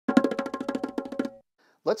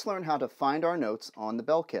Let's learn how to find our notes on the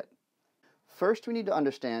bell kit. First, we need to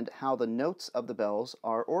understand how the notes of the bells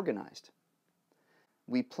are organized.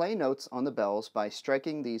 We play notes on the bells by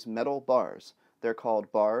striking these metal bars. They're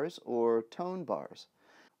called bars or tone bars.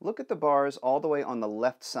 Look at the bars all the way on the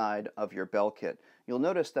left side of your bell kit. You'll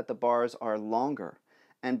notice that the bars are longer,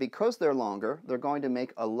 and because they're longer, they're going to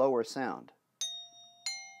make a lower sound.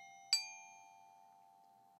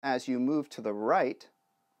 As you move to the right,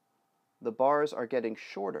 the bars are getting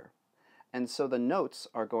shorter, and so the notes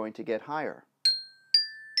are going to get higher.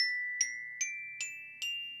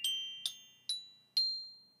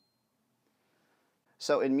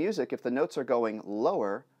 So in music, if the notes are going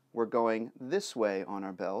lower, we're going this way on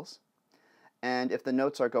our bells, and if the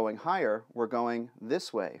notes are going higher, we're going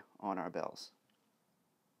this way on our bells.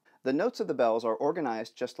 The notes of the bells are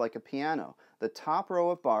organized just like a piano. The top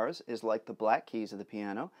row of bars is like the black keys of the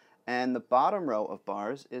piano, and the bottom row of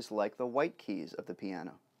bars is like the white keys of the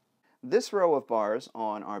piano. This row of bars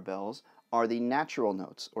on our bells are the natural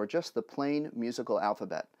notes, or just the plain musical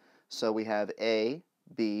alphabet. So we have A,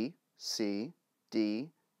 B, C, D,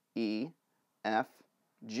 E, F,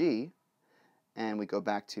 G, and we go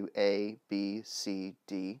back to A, B, C,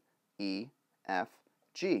 D, E, F,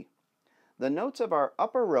 G. The notes of our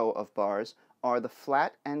upper row of bars are the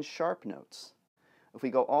flat and sharp notes. If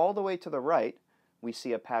we go all the way to the right, we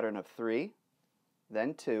see a pattern of 3,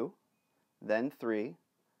 then 2, then 3,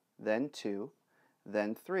 then 2,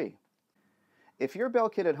 then 3. If your bell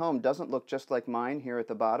kit at home doesn't look just like mine here at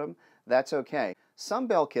the bottom, that's okay. Some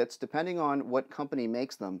bell kits, depending on what company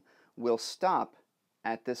makes them, will stop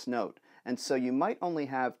at this note. And so you might only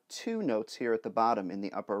have 2 notes here at the bottom in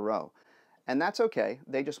the upper row. And that's okay.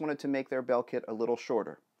 They just wanted to make their bell kit a little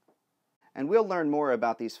shorter. And we'll learn more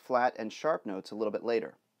about these flat and sharp notes a little bit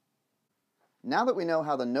later. Now that we know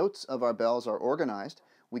how the notes of our bells are organized,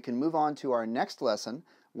 we can move on to our next lesson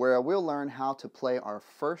where we'll learn how to play our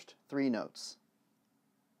first 3 notes.